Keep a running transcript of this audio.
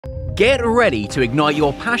Get ready to ignite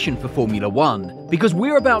your passion for Formula One, because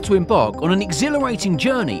we're about to embark on an exhilarating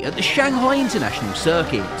journey at the Shanghai International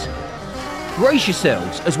Circuit. Brace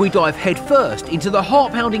yourselves as we dive headfirst into the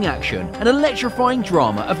heart-pounding action and electrifying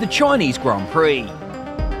drama of the Chinese Grand Prix.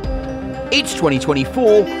 It's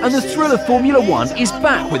 2024 and the thrill of Formula One is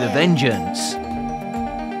back with a vengeance.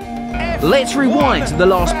 Let's rewind to the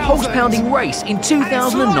last pulse-pounding race in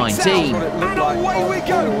 2019. And away we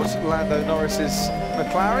go! Lando Norris's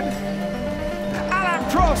McLaren. Alain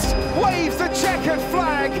Prost waves the checkered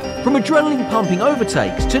flag! From adrenaline-pumping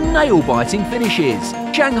overtakes to nail-biting finishes,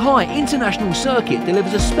 Shanghai International Circuit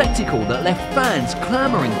delivers a spectacle that left fans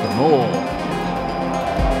clamouring for more.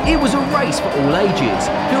 It was a race for all ages,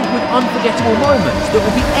 filled with unforgettable moments that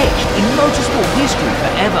will be etched in motorsport history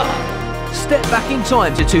forever. Step back in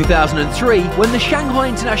time to 2003 when the Shanghai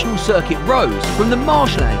International Circuit rose from the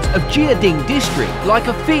marshlands of Jiading district like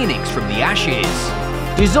a phoenix from the ashes.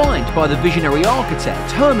 Designed by the visionary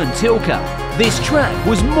architect Hermann Tilke, this track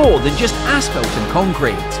was more than just asphalt and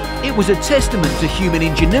concrete. It was a testament to human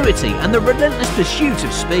ingenuity and the relentless pursuit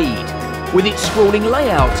of speed. With its sprawling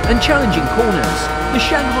layout and challenging corners, the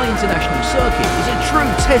Shanghai International Circuit is a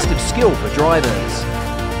true test of skill for drivers.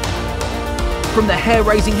 From the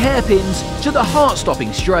hair-raising hairpins to the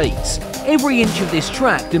heart-stopping straights, every inch of this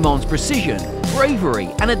track demands precision, bravery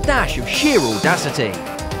and a dash of sheer audacity.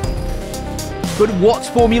 But what's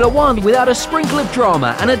Formula One without a sprinkle of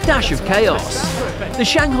drama and a dash of chaos? The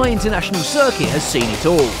Shanghai International Circuit has seen it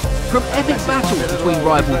all, from epic battles between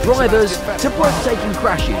rival drivers to breathtaking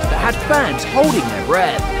crashes that had fans holding their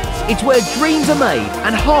breath. It's where dreams are made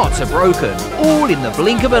and hearts are broken, all in the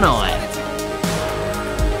blink of an eye.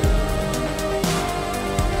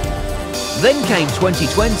 Then came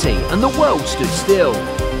 2020 and the world stood still.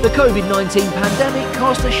 The COVID-19 pandemic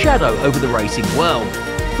cast a shadow over the racing world,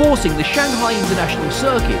 forcing the Shanghai International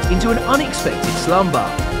Circuit into an unexpected slumber.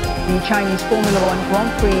 The Chinese Formula One Grand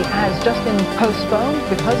Prix has just been postponed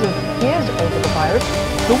because of fears over the virus.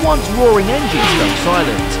 The once roaring engines fell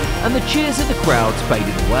silent, and the cheers of the crowds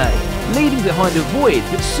faded away, leaving behind a void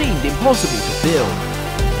that seemed impossible to fill.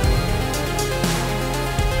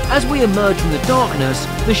 As we emerge from the darkness,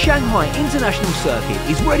 the Shanghai International Circuit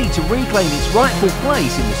is ready to reclaim its rightful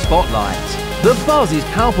place in the spotlight. The buzz is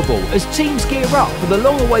palpable as teams gear up for the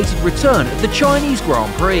long-awaited return of the Chinese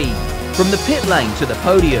Grand Prix. From the pit lane to the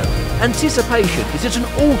podium, anticipation is at an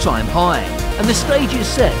all-time high, and the stage is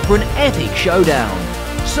set for an epic showdown.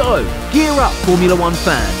 So, gear up Formula One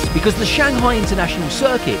fans, because the Shanghai International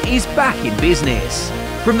Circuit is back in business.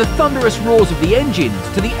 From the thunderous roars of the engines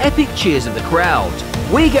to the epic cheers of the crowd,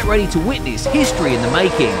 we get ready to witness history in the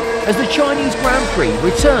making as the Chinese Grand Prix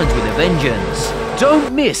returns with a vengeance.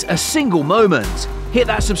 Don't miss a single moment. Hit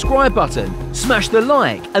that subscribe button, smash the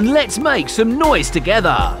like, and let's make some noise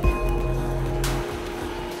together.